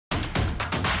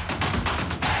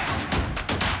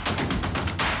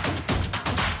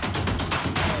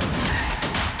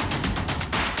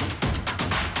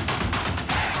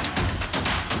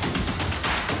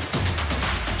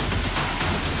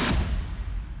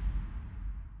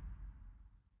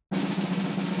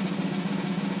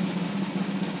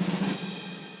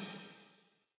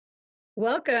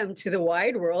Welcome to the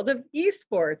wide world of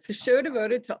esports, a show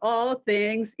devoted to all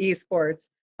things esports.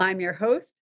 I'm your host,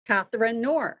 Katharine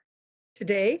Nohr.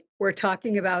 Today, we're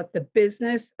talking about the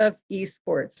business of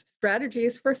esports,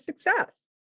 strategies for success.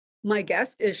 My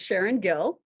guest is Sharon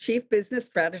Gill, Chief Business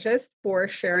Strategist for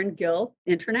Sharon Gill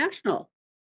International.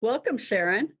 Welcome,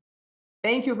 Sharon.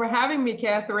 Thank you for having me,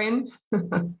 Katharine.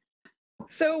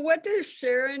 So, what does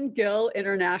Sharon Gill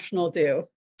International do?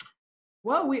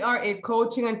 Well, we are a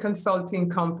coaching and consulting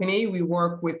company. We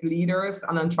work with leaders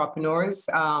and entrepreneurs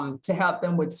to help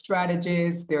them with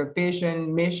strategies, their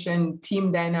vision, mission,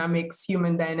 team dynamics,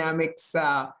 human dynamics.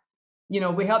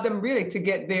 We help them really to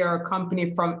get their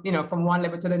company from one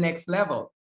level to the next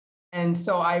level. And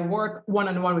so I work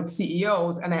one-on-one with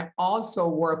CEOs, and I also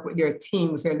work with their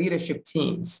teams, their leadership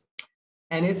teams.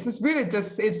 And it's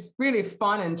really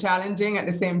fun and challenging at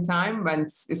the same time, and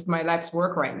it's my life's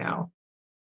work right now.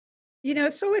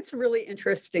 So what's really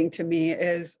interesting to me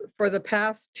is for the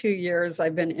past 2 years,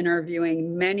 I've been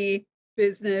interviewing many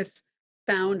business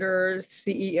founders,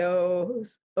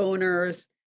 CEOs, owners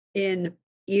in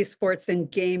esports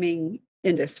and gaming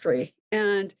industry.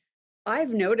 And I've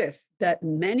noticed that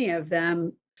many of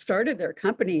them started their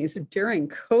companies during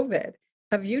COVID.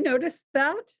 Have you noticed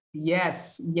that?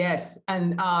 Yes, yes.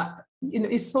 And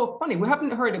it's so funny. We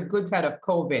haven't heard a good side of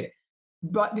COVID,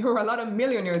 but there were a lot of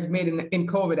millionaires made in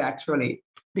COVID, actually,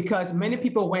 because many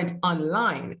people went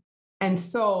online. And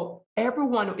so it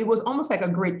was almost like a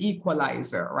great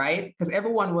equalizer, right? Because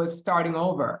everyone was starting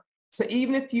over. So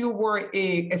even if you were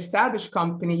a established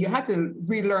company, you had to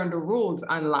relearn the rules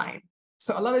online.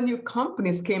 So a lot of new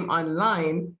companies came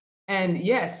online. And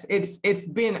yes, it's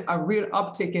been a real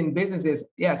uptick in businesses,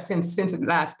 yes, since the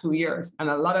last 2 years.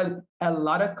 And a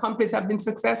lot of companies have been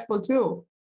successful too.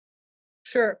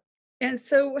 Sure. And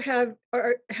so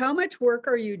how much work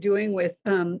are you doing with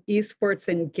esports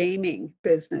and gaming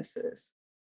businesses?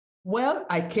 Well,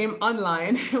 I came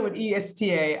online with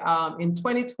ESTA in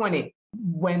 2020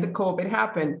 when the COVID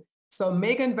happened. So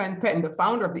Megan Van Petten, the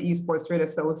founder of the Esports Trade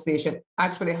Association,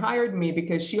 actually hired me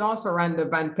because she also ran the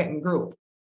Van Petten Group.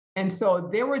 And so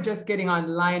they were just getting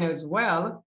online as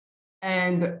well.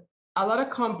 And a lot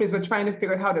of companies were trying to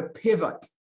figure out how to pivot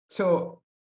to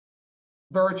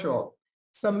virtual.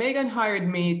 So Megan hired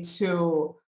me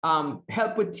to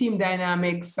help with team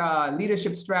dynamics,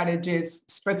 leadership strategies,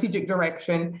 strategic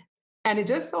direction. And it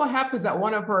just so happens that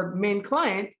one of her main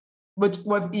clients, which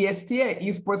was ESTA,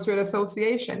 Esports Trade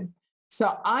Association.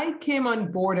 So I came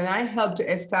on board and I helped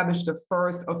to establish the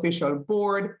first official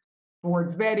board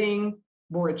vetting,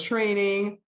 board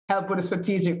training, help with a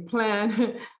strategic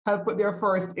plan, help with their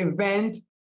first event.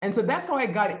 And so that's how I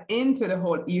got into the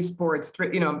whole esports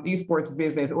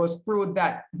business. It was through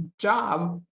that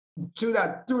job, through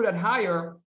that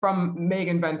hire from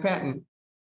Megan Van Petten.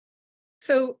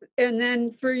 So, and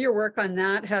then through your work on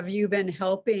that, have you been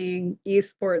helping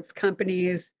esports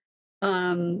companies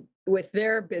with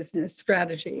their business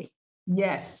strategy?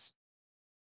 Yes.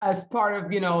 As part of,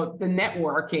 the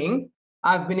networking,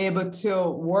 I've been able to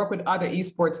work with other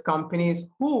esports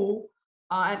companies who,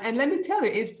 and let me tell you,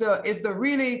 it's the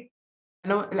really, I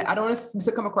don't want this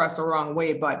to come across the wrong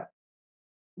way, but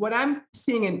what I'm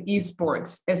seeing in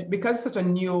esports is because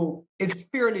it's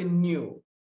fairly new.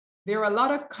 There are a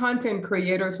lot of content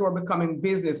creators who are becoming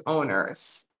business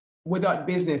owners without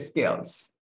business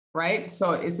skills, right?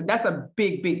 So that's a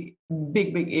big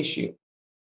issue.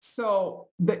 So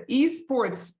the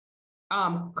esports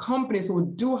companies who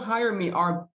do hire me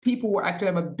are people who actually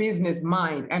have a business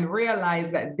mind and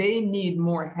realize that they need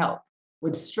more help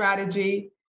with strategy,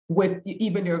 with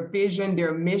even their vision,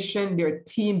 their mission, their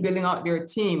team, building out their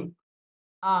team.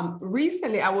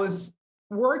 Recently, I was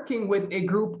working with a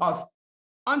group of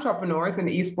entrepreneurs in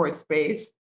the esports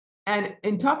space. And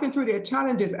in talking through their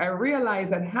challenges, I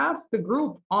realized that half the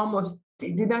group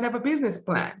they did not have a business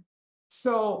plan.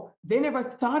 So they never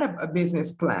thought of a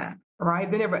business plan,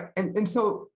 right? They never, and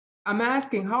so I'm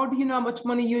asking, how do you know how much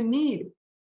money you need?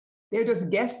 They're just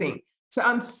guessing. So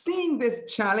I'm seeing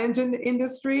this challenge in the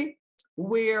industry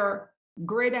where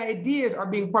great ideas are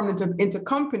being formed into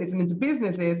companies and into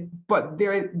businesses, but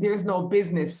there's no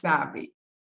business savvy.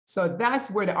 So that's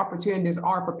where the opportunities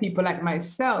are for people like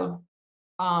myself.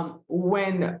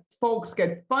 When folks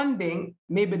get funding,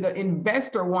 maybe the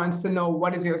investor wants to know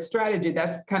what is your strategy.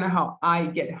 That's kind of how I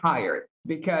get hired,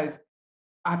 because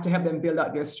I have to have them build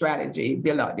out their strategy,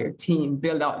 build out their team,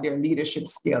 build out their leadership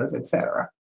skills, et cetera.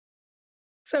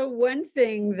 So one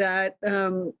thing that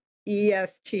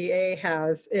ESTA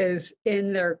has is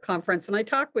in their conference, and I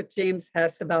talked with James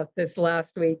Hess about this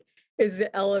last week, is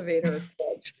the elevator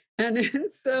pitch. And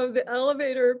so the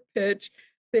elevator pitch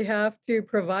they have to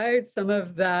provide some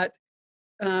of that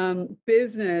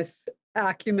business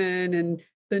acumen and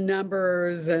the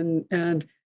numbers and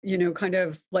kind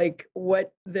of like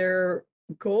what their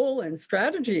goal and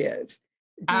strategy is.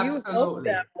 Do you help them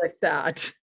Absolutely. with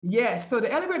that? Yes, so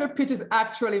the elevator pitch is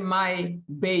actually my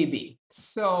baby.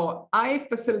 So I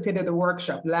facilitated a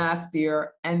workshop last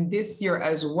year and this year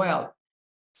as well.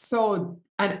 So,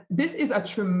 and this is a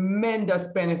tremendous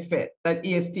benefit that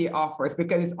EST offers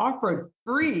because it's offered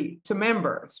free to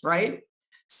members, right?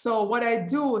 So what I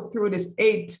do through this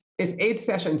eight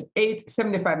sessions, 8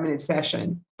 75-minute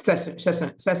sessions,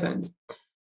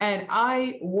 and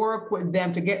I work with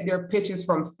them to get their pitches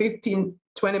from 15,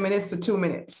 20 minutes to 2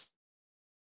 minutes.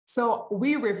 So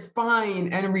we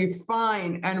refine and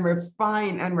refine and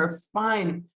refine and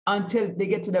refine until they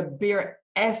get to the bare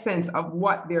essence of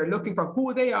what they're looking for,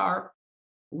 who they are,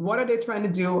 what are they trying to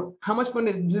do, how much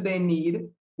money do they need,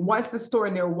 what's the story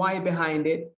and their why behind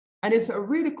it. And it's a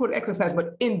really cool exercise.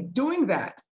 But in doing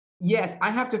that, yes,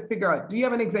 I have to figure out, do you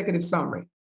have an executive summary?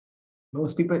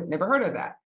 Most people never heard of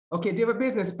that. Okay, do you have a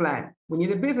business plan? We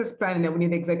need a business plan and then we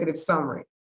need an executive summary.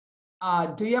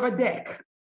 Do you have a deck?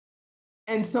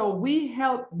 And so we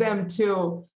help them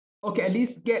to, okay, at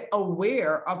least get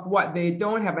aware of what they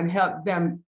don't have and help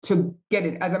them to get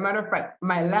it. As a matter of fact,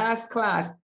 my last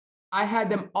class, I had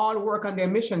them all work on their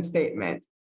mission statement.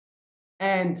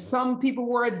 And some people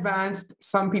were advanced,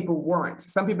 some people weren't.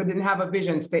 Some people didn't have a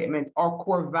vision statement or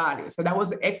core values. So that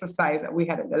was the exercise that we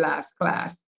had in the last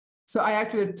class. So I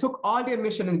actually took all their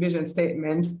mission and vision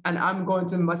statements and I'm going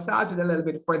to massage it a little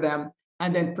bit for them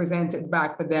and then present it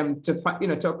back for them to,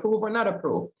 to approve or not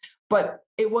approve. But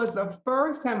it was the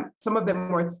first time some of them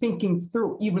were thinking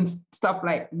through even stuff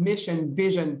like mission,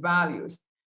 vision, values,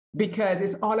 because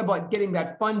it's all about getting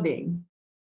that funding.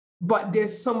 But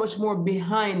there's so much more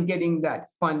behind getting that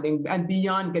funding and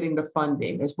beyond getting the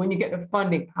funding. Is when you get the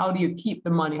funding, how do you keep the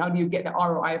money? How do you get the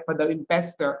ROI for the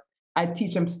investor? I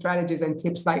teach them strategies and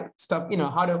tips like stuff,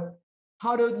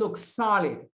 how to look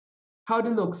solid, how to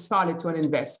look solid to an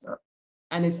investor.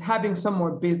 And it's having some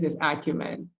more business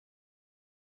acumen.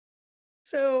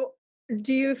 So,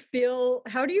 do you feel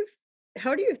how do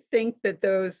you think that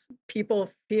those people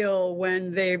feel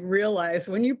when they realize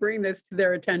when you bring this to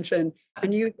their attention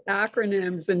and use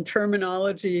acronyms and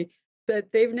terminology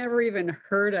that they've never even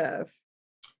heard of?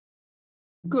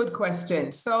 Good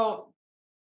question. So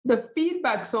the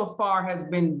feedback so far has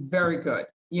been very good.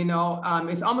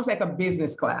 It's almost like a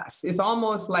business class. It's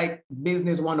almost like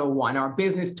business 101 or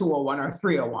business 201 or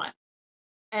 301.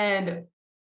 And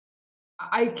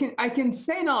I can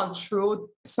say in all truth,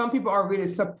 some people are really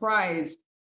surprised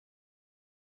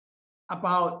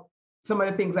about some of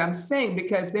the things I'm saying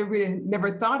because they really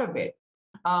never thought of it.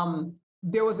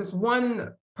 There was this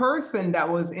one person that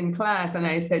was in class, and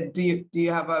I said, "Do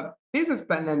you have a business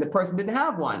plan?" And the person didn't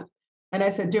have one. And I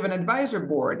said, "Do you have an advisory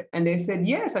board?" And they said,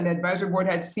 "Yes." And the advisory board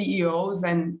had CEOs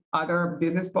and other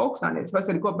business folks on it. So I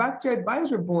said, "Go back to your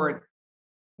advisory board.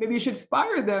 Maybe you should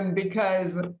fire them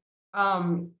because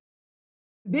um,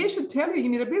 they should tell you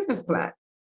need a business plan.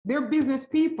 They're business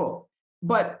people."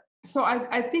 But so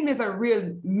I think there's a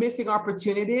real missing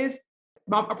opportunity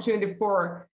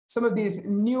for some of these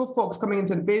new folks coming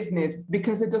into the business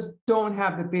because they just don't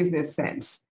have the business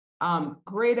sense.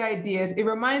 Great ideas. It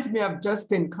reminds me of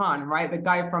Justin Kahn, right? The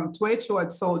guy from Twitch who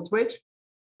had sold Twitch.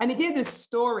 And he gave this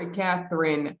story,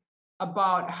 Catherine,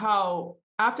 about how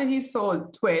after he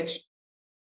sold Twitch,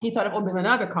 he thought of opening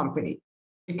another company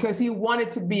because he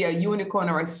wanted to be a unicorn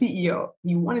or a CEO.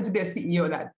 He wanted to be a CEO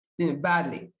that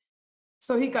badly.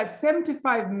 So he got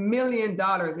 $75 million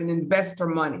in investor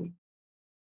money.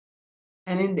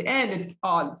 And in the end, it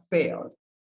all failed.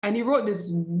 And he wrote this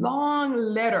long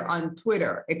letter on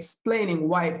Twitter explaining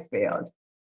why it failed.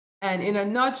 And in a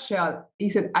nutshell, he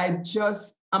said,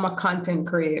 I'm a content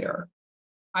creator.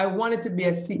 I wanted to be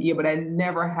a CEO, but I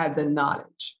never had the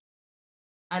knowledge.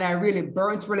 And I really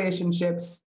burnt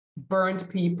relationships, burnt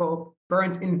people,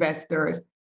 burnt investors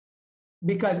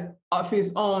because of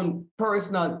his own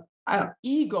personal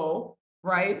ego,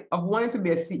 right? Of wanting to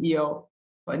be a CEO,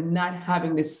 but not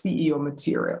having the CEO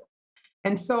material.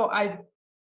 And so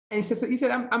he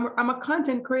said, I'm a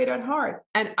content creator at heart.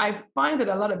 And I find that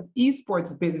a lot of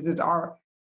esports businesses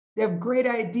they have great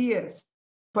ideas,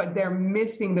 but they're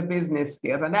missing the business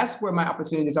skills. And that's where my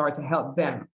opportunities are to help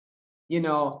them,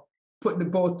 put the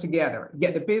both together,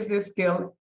 get the business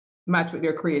skill, match with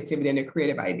their creativity and their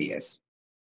creative ideas.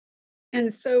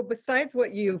 And so, besides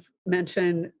what you've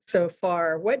mentioned so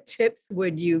far, what tips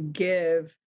would you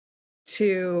give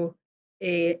to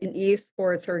an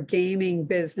esports or gaming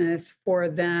business for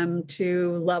them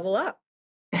to level up?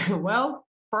 Well,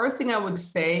 first thing I would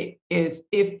say is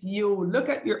if you look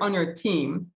at your on your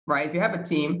team, right? If you have a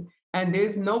team and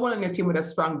there's no one on your team with a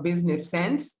strong business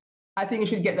sense, I think you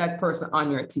should get that person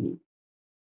on your team.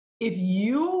 If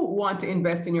you want to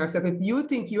invest in yourself, if you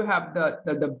think you have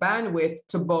the bandwidth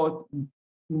to both,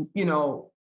 you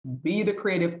know, be the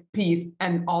creative piece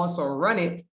and also run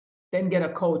it, then get a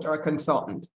coach or a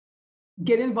consultant.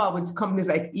 Get involved with companies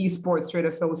like Esports Trade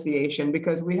Association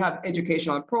because we have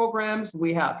educational programs,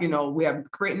 we have, we have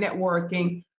great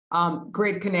networking,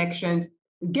 great connections.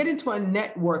 Get into a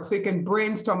network so you can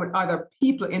brainstorm with other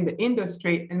people in the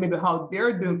industry and maybe how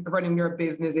they're doing running their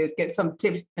businesses, get some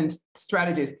tips and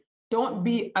strategies. Don't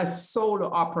be a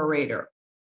solo operator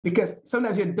because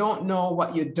sometimes you don't know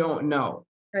what you don't know.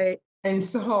 Right. And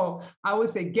so I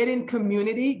would say get in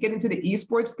community, get into the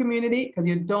esports community because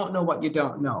you don't know what you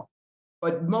don't know.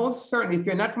 But most certainly, if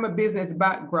you're not from a business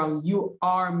background, you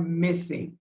are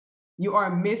missing. You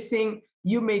are missing.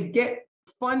 You may get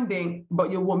funding,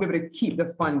 but you won't be able to keep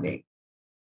the funding.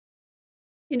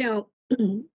 You know,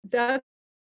 that,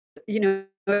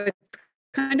 it's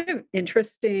kind of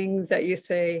interesting that you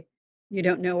say you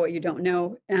don't know what you don't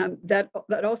know. And that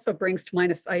also brings to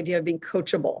mind this idea of being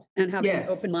coachable and having an open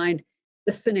Yes. mind,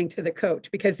 listening to the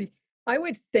coach. Because I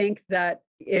would think that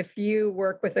if you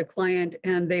work with a client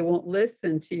and they won't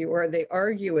listen to you or they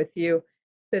argue with you,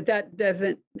 that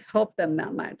doesn't help them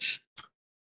that much.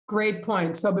 Great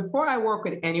point. So before I work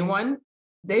with anyone,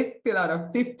 they fill out a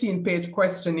 15-page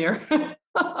questionnaire.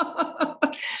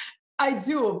 I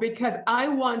do because I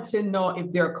want to know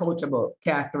if they're coachable,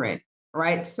 Katharine,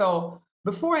 right? So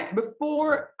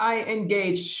before I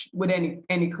engage with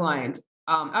any client,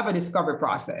 I have a discovery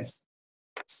process.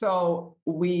 So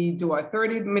we do a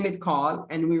 30-minute call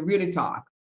and we really talk.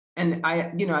 And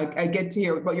I get to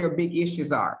hear what your big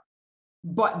issues are.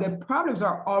 But the problems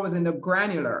are always in the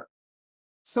granular.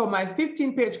 So my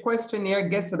 15-page questionnaire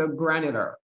gets to the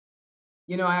granular.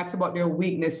 I ask about their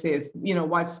weaknesses,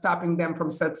 what's stopping them from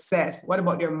success. What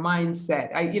about their mindset?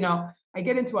 I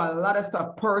get into a lot of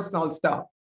stuff, personal stuff,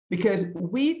 because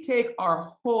we take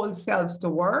our whole selves to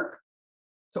work,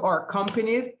 to our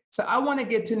companies. So I want to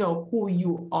get to know who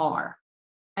you are.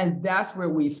 And that's where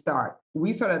we start.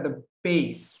 We start at the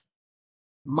base.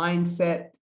 Mindset.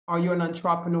 Are you an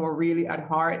entrepreneur really at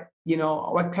heart?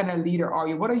 What kind of leader are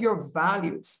you? What are your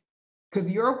values?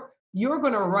 Because you're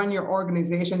going to run your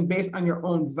organization based on your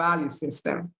own value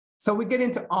system. So we get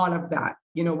into all of that.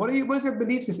 What's your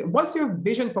belief system? What's your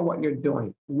vision for what you're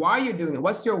doing? Why you're doing it?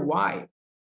 What's your why?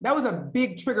 That was a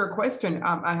big trigger question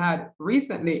I had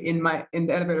recently in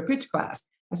the elevator pitch class.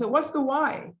 I said, what's the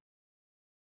why?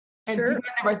 And Sure.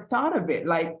 people never thought of it.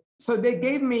 So they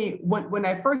gave me, when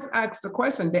I first asked the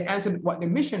question, they answered what the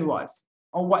mission was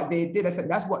or what they did. I said,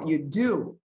 that's what you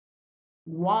do.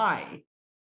 Why?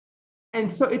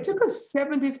 And so it took us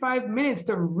 75 minutes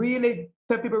to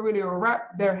let people really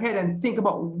wrap their head and think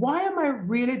about, why am I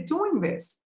really doing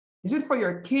this? Is it for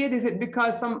your kid? Is it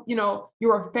because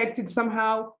you're affected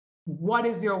somehow? What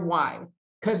is your why?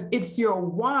 Because it's your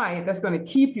why that's going to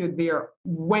keep you there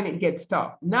when it gets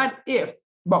tough. Not if,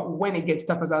 but when it gets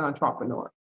tough as an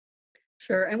entrepreneur.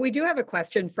 Sure. And we do have a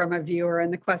question from a viewer.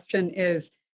 And the question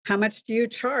is, how much do you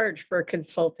charge for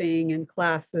consulting and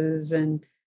classes and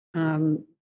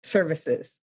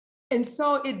services? And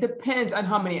so it depends on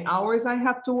how many hours I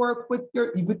have to work with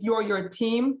your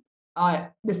team,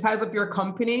 the size of your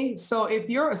company. So if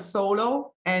you're a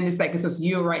solo and it's just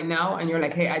you right now, and you're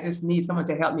like, hey, I just need someone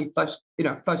to help me flush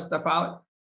stuff out,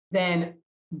 then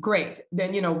great.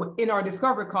 Then in our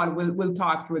discovery call, we'll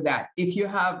talk through that. If you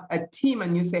have a team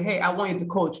and you say, hey, I want you to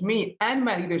coach me and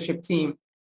my leadership team,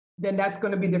 then that's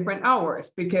going to be different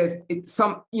hours because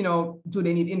do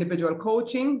they need individual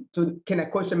coaching? Can I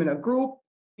coach them in a group?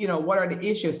 What are the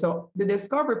issues? So the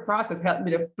discovery process helped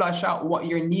me to flush out what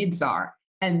your needs are.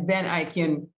 And then I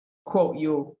can quote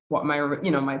you what my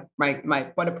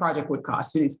what a project would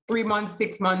cost. So it's 3 months,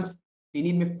 6 months. You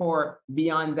need me for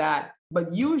beyond that.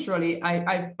 But usually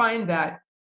I find that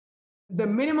the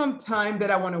minimum time that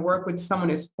I want to work with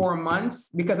someone is 4 months,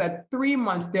 because at 3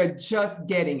 months, they're just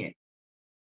getting it.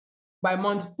 By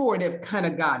month 4, they've kind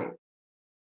of got it.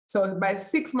 So by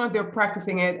 6 months, they're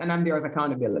practicing it, and I'm there as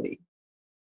accountability.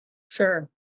 Sure.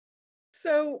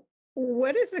 So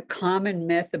what is a common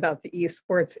myth about the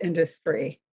esports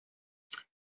industry?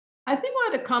 I think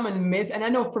one of the common myths, and I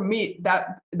know for me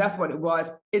that's what it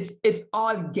was, it's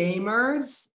all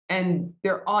gamers and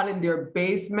they're all in their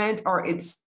basement, or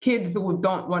it's kids who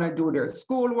don't want to do their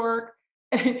schoolwork.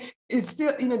 It's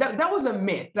still, that was a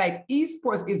myth. Like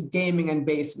esports is gaming and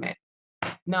basement.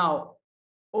 Now,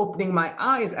 opening my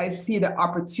eyes. I see the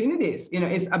opportunities.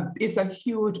 It's a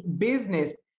huge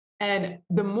business. And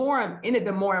the more I'm in it,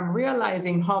 the more I'm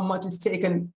realizing how much it's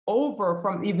taken over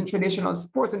from even traditional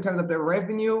sports in terms of the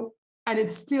revenue. And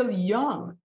it's still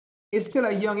young. It's still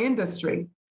a young industry.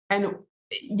 And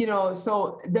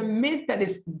so the myth that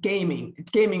it's gaming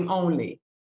only,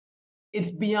 it's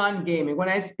beyond gaming. When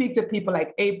I speak to people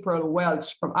like April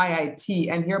Welch from IIT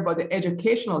and hear about the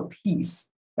educational piece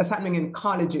that's happening in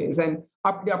colleges and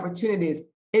the opportunities,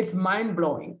 it's mind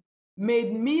blowing.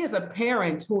 Made me as a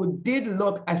parent who did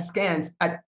look askance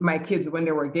at my kids when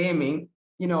they were gaming,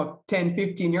 10,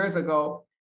 15 years ago.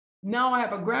 Now I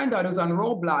have a granddaughter who's on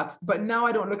Roblox, but now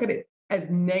I don't look at it as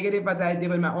negative as I did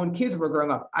when my own kids were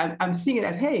growing up. I'm seeing it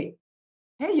as, hey,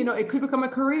 it could become a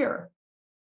career.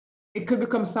 It could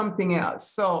become something else.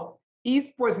 So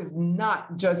esports is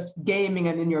not just gaming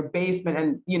and in your basement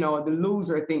and the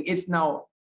loser thing. It's now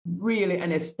really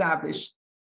an established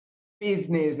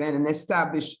business and an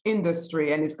established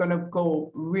industry, and it's going to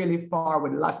go really far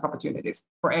with lots of opportunities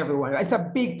for everyone. It's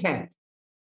a big tent.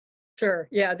 Sure.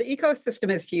 Yeah, the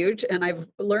ecosystem is huge, and I've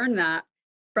learned that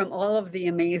from all of the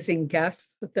amazing guests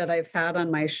that I've had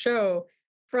on my show,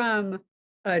 from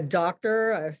a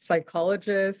doctor, a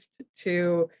psychologist,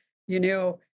 to you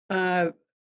know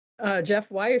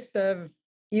Jeff Weiss of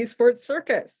Esports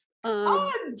Circus.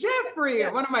 Jeffrey,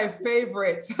 Yeah, one of my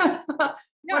favorites.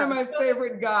 One of yeah. my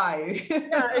favorite guys.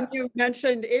 Yeah, and you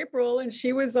mentioned April, and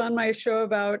she was on my show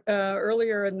about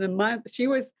earlier in the month. She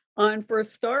was on for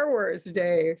Star Wars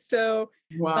Day. So,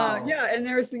 Wow. yeah, and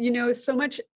there's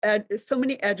so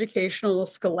many educational,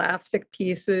 scholastic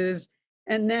pieces,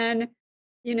 and then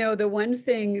the one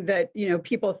thing that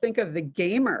people think of the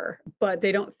gamer, but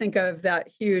they don't think of that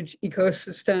huge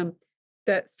ecosystem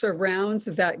that surrounds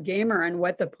that gamer and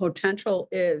what the potential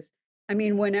is. I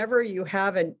mean, whenever you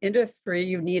have an industry,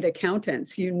 you need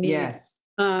accountants, you need Yes.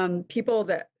 people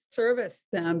that service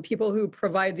them, people who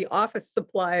provide the office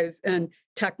supplies and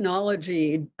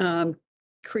technology,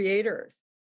 creators.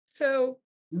 So,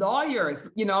 Lawyers,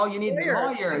 you need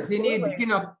lawyers, lawyers, you need,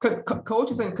 absolutely.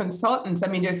 coaches and consultants. I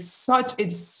mean, it's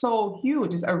so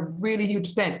huge. It's a really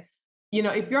huge tent.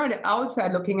 If you're on the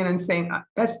outside looking in and saying,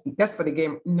 that's for the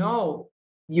game. No,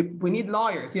 we need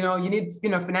lawyers, you need,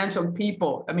 financial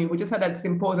people. I mean, we just had that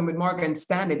symposium with Morgan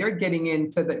Stanley. They're getting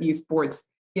into the esports,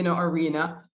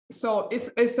 arena. So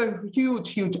it's a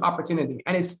huge, huge opportunity,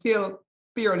 and it's still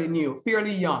fairly new,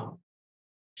 fairly young.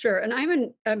 Sure. And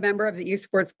I'm a member of the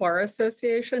Esports Bar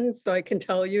Association, so I can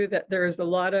tell you that there's a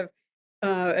lot of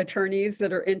attorneys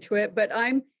that are into it. But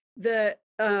I'm the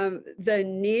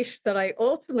niche that I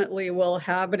ultimately will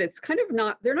have, but it's kind of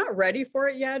not, they're not ready for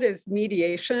it yet, is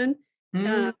mediation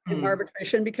and Mhm.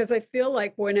 arbitration, because I feel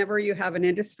like whenever you have an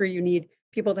industry, you need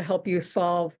people to help you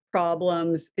solve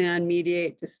problems and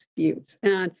mediate disputes.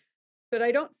 But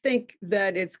I don't think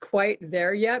that it's quite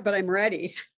there yet, but I'm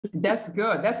ready. That's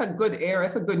good. That's a good area.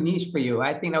 That's a good niche for you.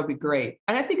 I think that would be great.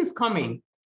 And I think it's coming,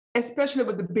 especially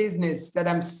with the business that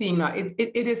I'm seeing now.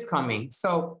 It is coming.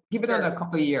 So give it Sure. another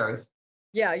couple of years.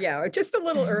 Yeah, yeah, just a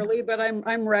little early, but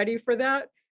I'm ready for that.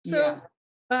 So,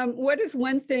 Yeah. what is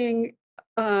one thing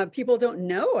people don't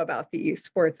know about the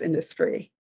esports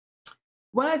industry?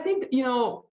 Well, I think,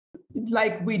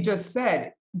 like we just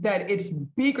said, that it's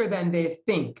bigger than they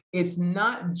think. It's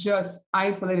not just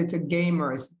isolated to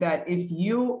gamers, that if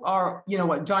you are,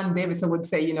 what John Davidson would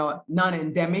say,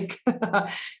 non-endemic, the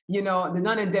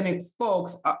non-endemic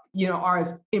folks, are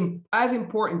as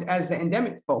important as the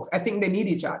endemic folks. I think they need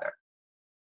each other,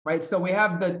 right? So we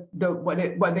have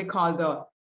what they call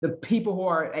the people who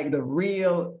are like the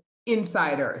real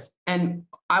insiders. And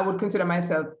I would consider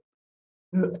myself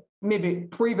maybe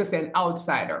previously an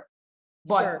outsider,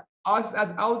 but Sure. us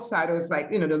as outsiders,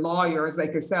 like, the lawyers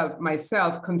like yourself,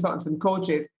 myself, consultants and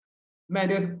coaches, man,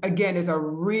 there's a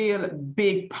real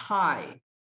big pie.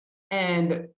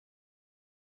 And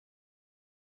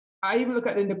I even look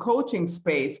at it in the coaching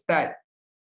space that,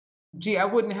 gee, I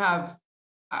wouldn't have,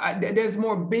 there's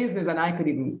more business than I could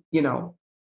even,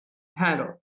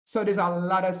 handle. So there's a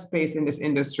lot of space in this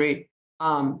industry,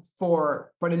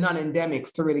 for the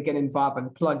non-endemics to really get involved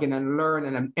and plug in and learn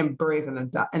and embrace and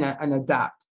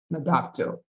adapt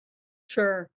to.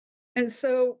 Sure. And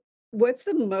so, what's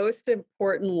the most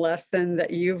important lesson that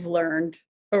you've learned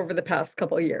over the past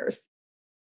couple of years?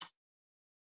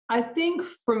 I think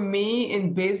for me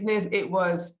in business, it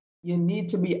was, you need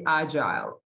to be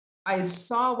agile. I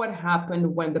saw what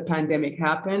happened when the pandemic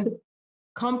happened.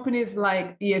 Companies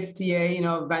like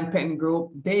ESTA, Van Petten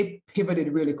Group, they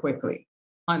pivoted really quickly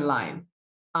online.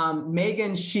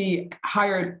 Megan, she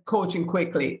hired coaching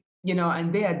quickly,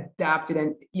 and they adapted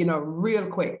and, real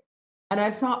quick. And I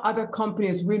saw other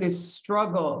companies really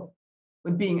struggle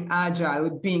with being agile,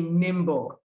 with being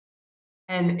nimble.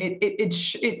 And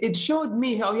it showed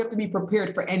me how you have to be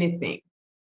prepared for anything,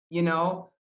 you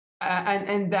know,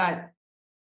 and that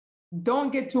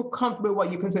don't get too comfortable with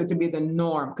what you consider to be the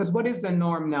norm. Because what is the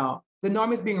norm now? The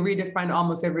norm is being redefined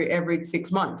almost every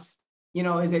 6 months. You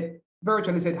know, is it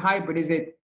virtual? Is it hybrid? Is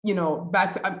it,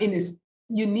 back to in this?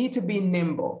 You need to be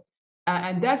nimble,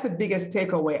 and that's the biggest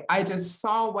takeaway. I just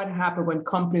saw what happened when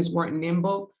companies weren't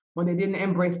nimble, when they didn't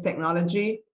embrace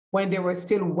technology, when they were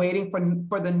still waiting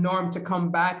for the norm to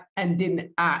come back and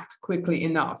didn't act quickly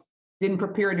enough, didn't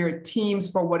prepare their teams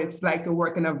for what it's like to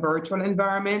work in a virtual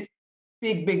environment.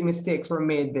 Big mistakes were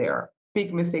made there.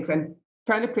 Big mistakes. And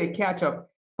trying to play catch up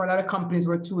for a lot of companies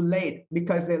were too late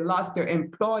because they lost their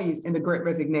employees in the Great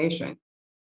Resignation,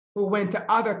 who went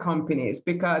to other companies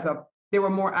because of they were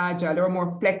more agile, they were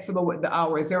more flexible with the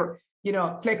hours.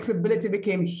 Flexibility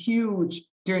became huge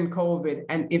during COVID.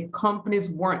 And if companies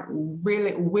weren't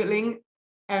really willing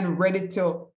and ready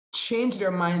to change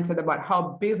their mindset about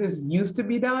how business used to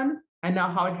be done and now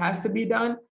how it has to be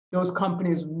done, those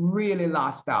companies really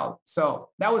lost out. So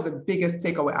that was the biggest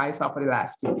takeaway I saw for the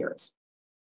last 2 years.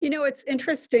 It's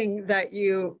interesting that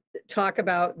you talk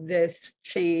about this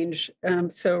change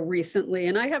so recently.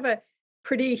 And I have a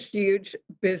pretty huge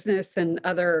business and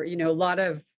other,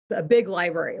 a big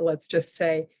library, let's just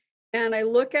say. And I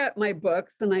look at my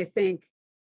books and I think,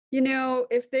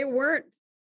 if they were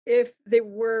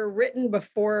written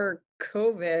before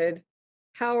COVID,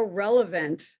 how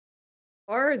relevant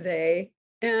are they?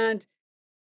 And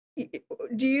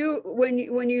do you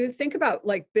when you think about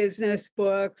like business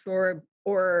books or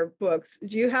books,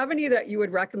 do you have any that you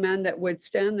would recommend that would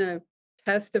stand the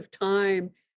test of time,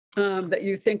 that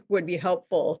you think would be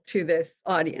helpful to this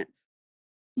audience?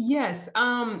 Yes.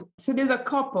 So there's a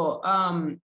couple.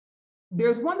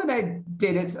 There's one that I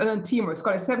did. It's on teamwork. It's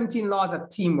called 17 Laws of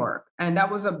Teamwork. And that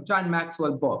was a John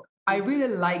Maxwell book. I really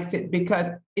liked it because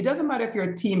it doesn't matter if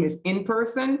your team is in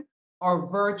person or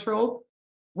virtual,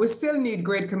 we still need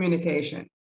great communication,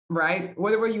 right?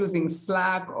 Whether we're using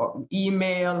Slack or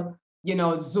email,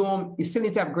 Zoom, you still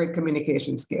need to have great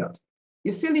communication skills.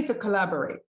 You still need to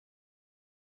collaborate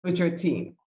with your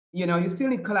team. You still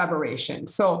need collaboration.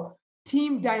 So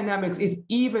team dynamics is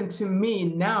even to me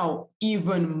now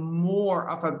even more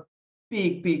of a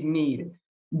big need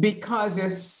because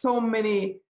there's so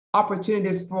many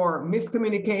opportunities for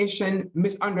miscommunication,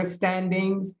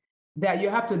 misunderstandings, that you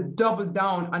have to double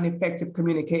down on effective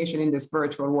communication in this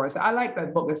virtual world. So I like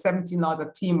that book, The 17 Laws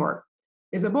of Teamwork.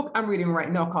 It's a book I'm reading right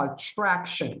now called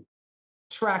Traction.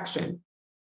 Traction.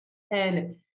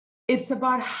 And it's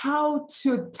about how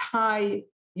to tie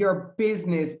your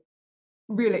business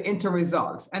really into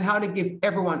results and how to give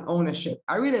everyone ownership.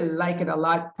 I really like it a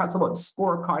lot. It talks about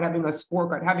scorecard, having a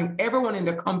scorecard, having everyone in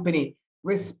the company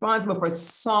responsible for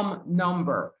some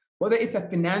number, whether it's a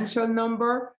financial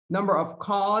number of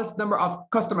calls, number of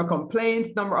customer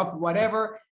complaints, number of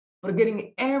whatever, but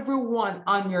getting everyone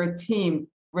on your team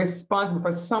responsible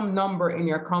for some number in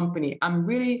your company. I'm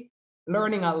really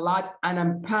learning a lot and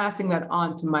I'm passing that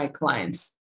on to my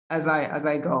clients as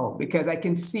I go, because I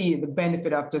can see the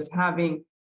benefit of just having,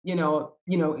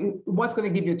 what's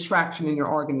going to give you traction in your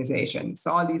organization.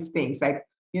 So all these things like,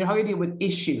 how you deal with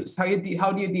issues, how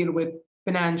do you deal with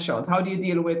financials, how do you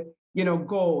deal with,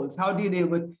 goals, how do you deal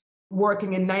with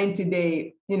working in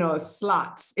 90-day,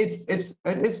 slots. It's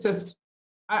just,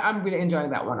 I'm really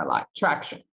enjoying that one a lot.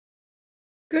 Traction.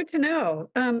 Good to know.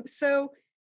 So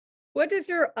what does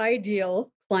your ideal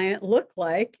client look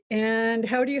like and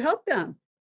how do you help them?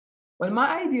 Well,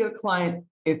 my ideal client,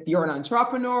 if you're an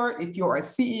entrepreneur, if you're a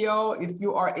CEO, if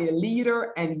you are a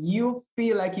leader and you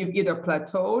feel like you've either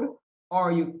plateaued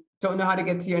or you don't know how to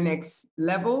get to your next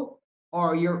level,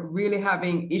 or you're really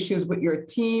having issues with your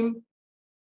team,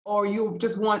 or you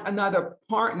just want another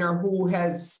partner who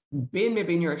has been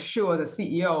maybe in your shoe as a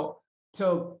CEO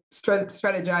to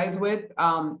strategize with.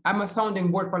 I'm a sounding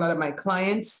board for a lot of my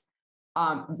clients.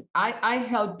 I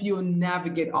help you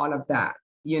navigate all of that.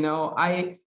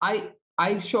 I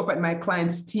show up at my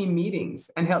clients' team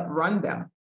meetings and help run them.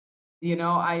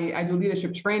 I do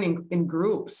leadership training in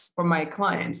groups for my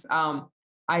clients.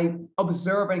 I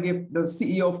observe and give the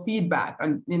CEO feedback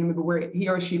on where he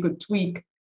or she could tweak,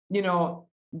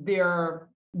 their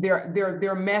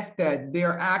method,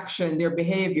 their action, their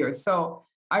behavior. So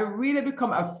I really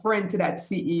become a friend to that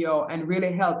CEO and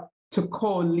really help to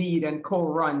co-lead and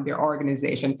co-run their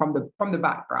organization from the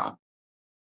background.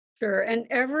 Sure. And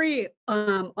every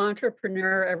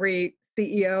entrepreneur, every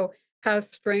CEO has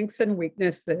strengths and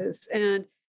weaknesses. And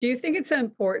Do you think it's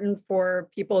important for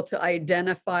people to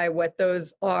identify what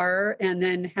those are and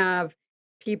then have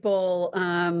people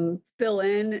fill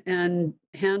in and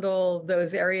handle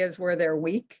those areas where they're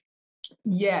weak?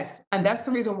 Yes, and that's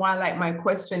the reason why I like my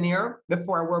questionnaire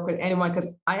before I work with anyone, because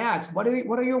I ask, what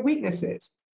are your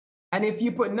weaknesses? And if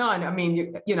you put none, I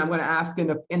mean, I'm going to ask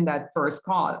in that first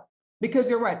call, because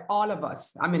you're right, all of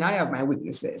us. I mean, I have my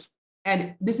weaknesses,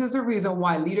 and this is the reason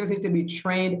why leaders need to be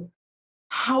trained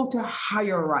how to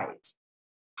hire right.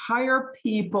 Hire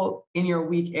people in your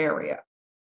weak area,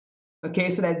 okay,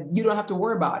 so that you don't have to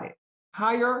worry about it.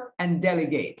 Hire and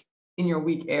delegate in your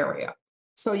weak area.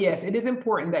 So yes, it is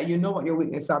important that you know what your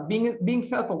weaknesses are. Being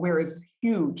self-aware is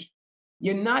huge.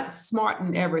 You're not smart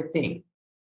in everything.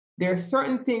 There are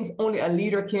certain things only a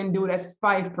leader can do. That's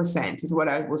 5%, is what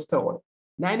I was told.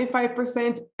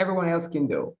 95%, everyone else can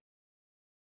do.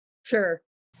 Sure.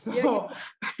 Yeah, So,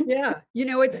 yeah.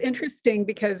 It's interesting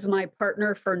because my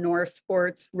partner for Nohr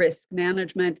Sports Risk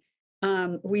Management,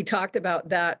 we talked about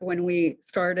that when we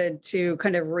started to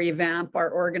kind of revamp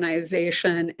our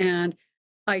organization and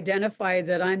identify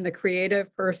that I'm the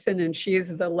creative person and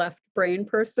she's the left brain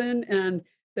person, and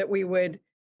that we would,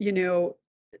 you know,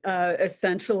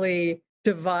 essentially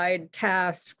divide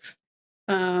tasks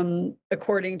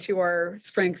according to our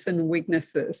strengths and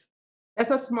weaknesses. that's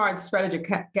a smart strategy,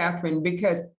 Catherine,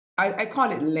 because I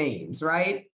call it lanes,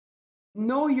 right?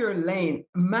 Know your lane,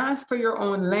 master your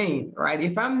own lane, right?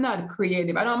 If I'm not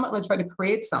creative, I'm not going to try to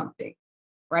create something,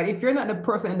 right? If you're not the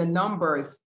person in the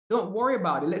numbers, don't worry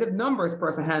about it. Let the numbers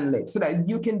person handle it so that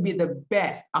you can be the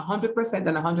best 100%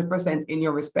 and 100% in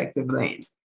your respective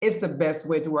lanes. It's the best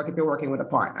way to work if you're working with a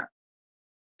partner.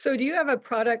 So, do you have a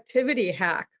productivity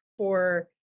hack for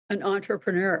an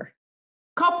entrepreneur?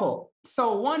 Couple.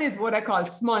 So one is what I call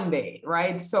Monday,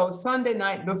 right? So Sunday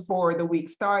night before the week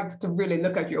starts, to really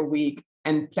look at your week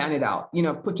and plan it out.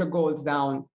 Put your goals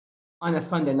down on a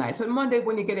Sunday night. So Monday,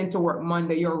 when you get into work,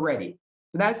 Monday, you're ready.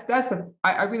 So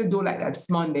I really do like that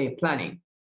Monday planning.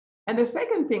 And the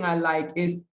second thing I like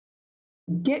is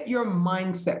get your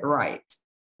mindset right.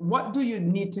 What do you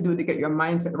need to do to get your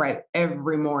mindset right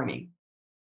every morning?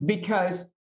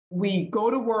 Because we go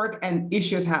to work and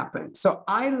issues happen. So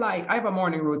I have a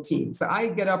morning routine. So I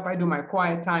get up, I do my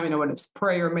quiet time, whether it's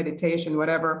prayer, meditation,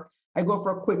 whatever. I go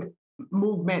for a quick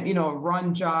movement,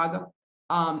 run, jog.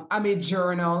 I may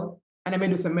journal and I may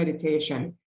do some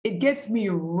meditation. It gets me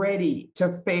ready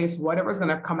to face whatever's going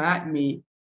to come at me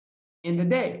in the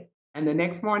day. And the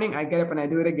next morning I get up and I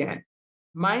do it again.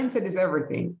 Mindset is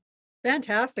everything.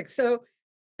 Fantastic. So,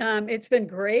 it's been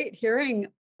great hearing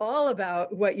all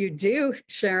about what you do,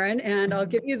 Sharon, and I'll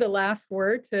give you the last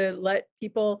word to let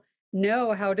people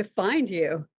know how to find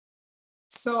you.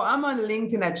 So I'm on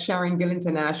LinkedIn at Sharon Gill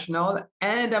International,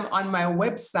 and I'm on my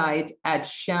website at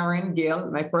Sharon Gill,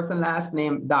 my first and last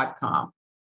name.com.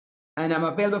 And I'm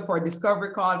available for a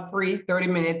discovery call, free, 30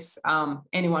 minutes,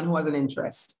 anyone who has an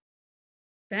interest.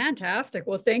 Fantastic.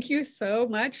 Well, thank you so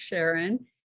much, Sharon.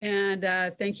 And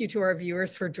thank you to our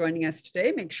viewers for joining us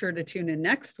today. Make sure to tune in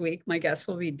next week. My guest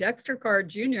will be Dexter Carr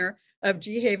Jr. of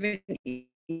G Haven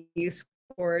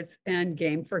Esports and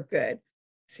Game for Good.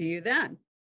 See you then.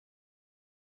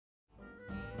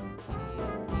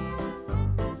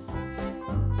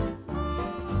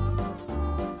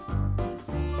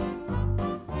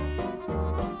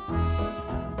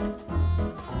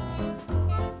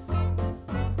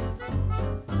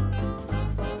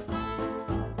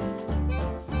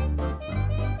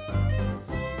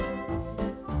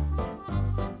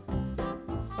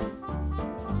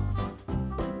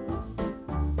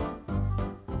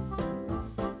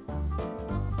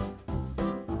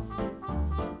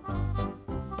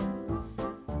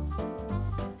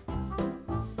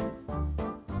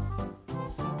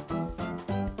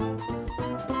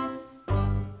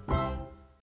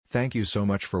 Thank you so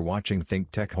much for watching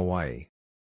ThinkTech Hawaii.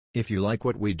 If you like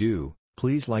what we do,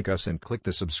 please like us and click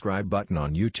the subscribe button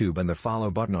on YouTube and the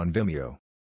follow button on Vimeo.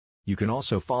 You can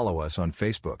also follow us on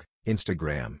Facebook,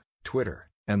 Instagram, Twitter,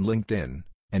 and LinkedIn,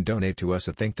 and donate to us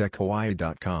at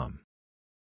thinktechhawaii.com.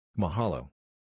 Mahalo.